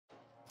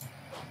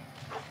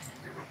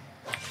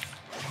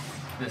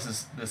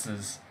This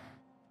is.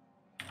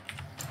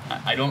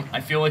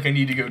 I feel like I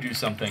need to go do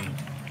something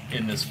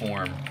in this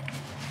form.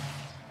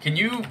 Can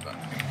you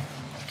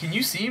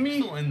see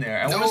me? Still in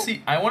there.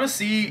 I want to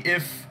see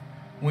if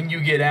when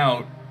you get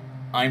out,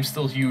 I'm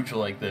still huge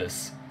like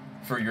this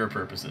for your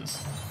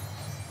purposes.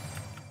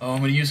 Oh,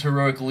 I'm gonna use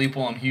heroic leap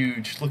while I'm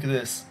huge. Look at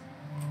this.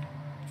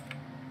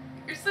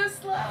 You're so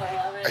slow. I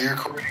love it. Are you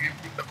recording it?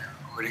 Are you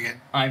recording it?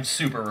 I'm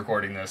super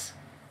recording this.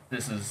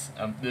 This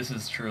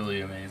is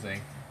truly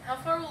amazing. How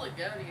far will it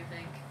go, do you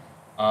think?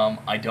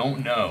 I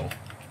don't know.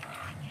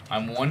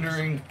 I'm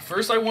wondering.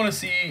 First, I want to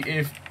see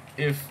if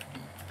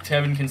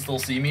Tevin can still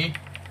see me,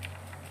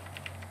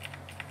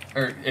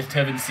 or if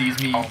Tevin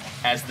sees me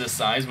as this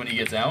size when he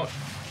gets out.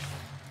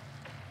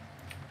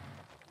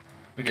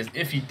 Because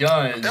if he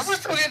does, Then we're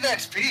still getting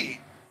XP.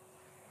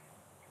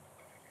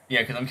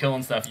 Yeah, because I'm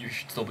killing stuff. You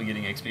should still be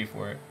getting XP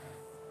for it.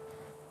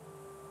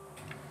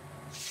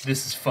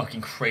 This is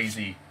fucking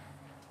crazy.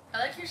 I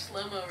like your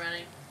slow-mo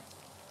running.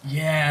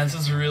 Yeah, this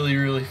is really,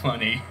 really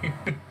funny.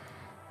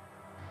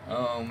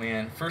 Oh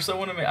man! First I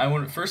want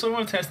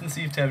to test and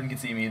see if Tevin can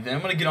see me. Then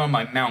I'm gonna get on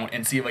my mount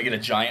and see if I get a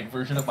giant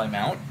version of my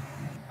mount.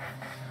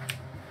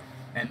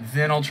 And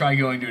then I'll try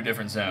going to a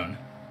different zone.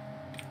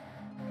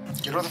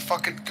 Get on the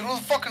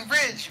fucking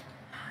bridge.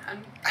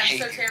 I'm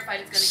so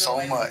terrified it's gonna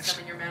go away when you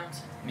summon your mount.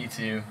 Me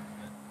too.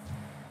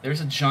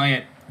 There's a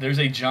giant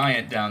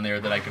down there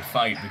that I could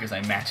fight because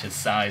I match his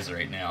size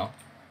right now.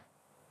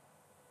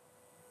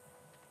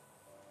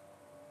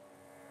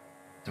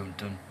 Dun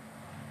dun.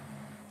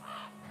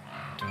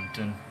 Dun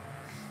dun.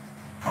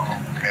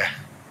 Oh, okay.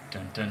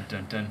 Dun dun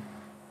dun dun.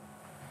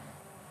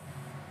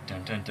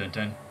 Dun dun dun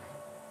dun.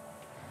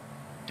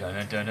 Dun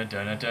dun dun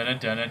dun dun dun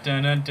dun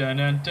dun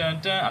dun dun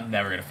dun. I'm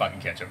never gonna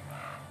fucking catch him.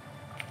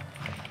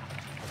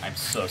 I'm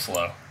so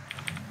slow.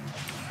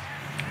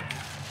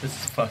 This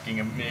is fucking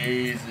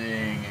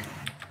amazing.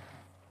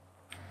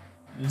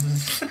 This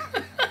is.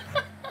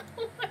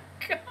 Oh my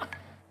god.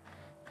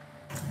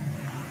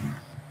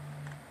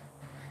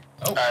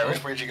 Oh. Alright,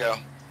 where'd you go?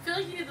 I feel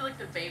like you did like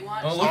the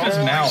Baywatch. Oh, look at his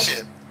mouth.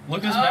 Shit. Look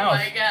at his mouth. Oh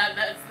my god,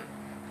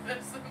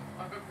 that's the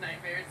form of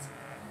nightmares.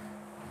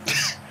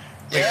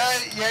 Yeah,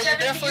 you're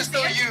definitely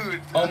still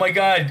you. Oh my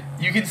god,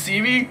 you can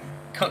see me?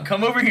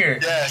 Come over here.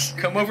 Yes.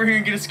 Come over here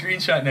and get a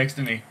screenshot next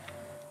to me.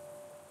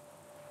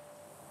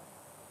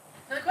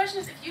 Now the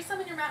question is, if you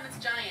summon your mount and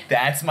it's giant...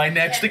 That's my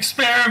next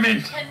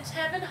experiment! Can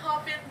Tevin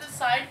hop in the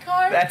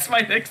sidecar? That's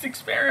my next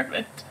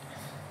experiment!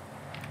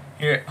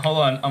 Here, hold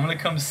on. I'm gonna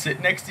come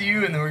sit next to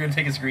you and then we're gonna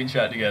take a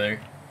screenshot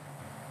together.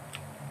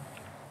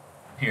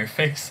 Here,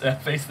 face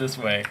this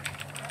way.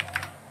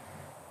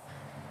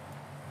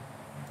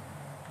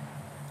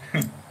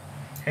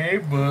 Hey,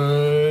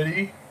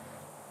 buddy.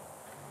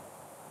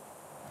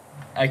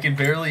 I can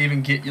barely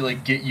even get you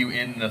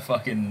in the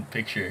fucking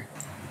picture.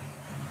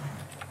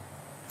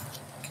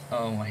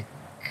 Oh my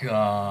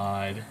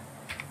god.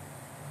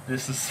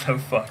 This is so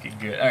fucking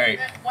good. Alright.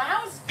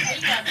 WoW's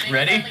big on big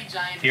Ready? friendly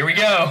giants. Here we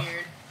go.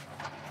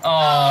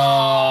 Oh.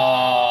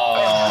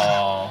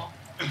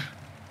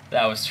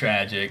 That was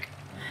tragic.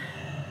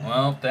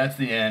 Well, that's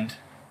the end.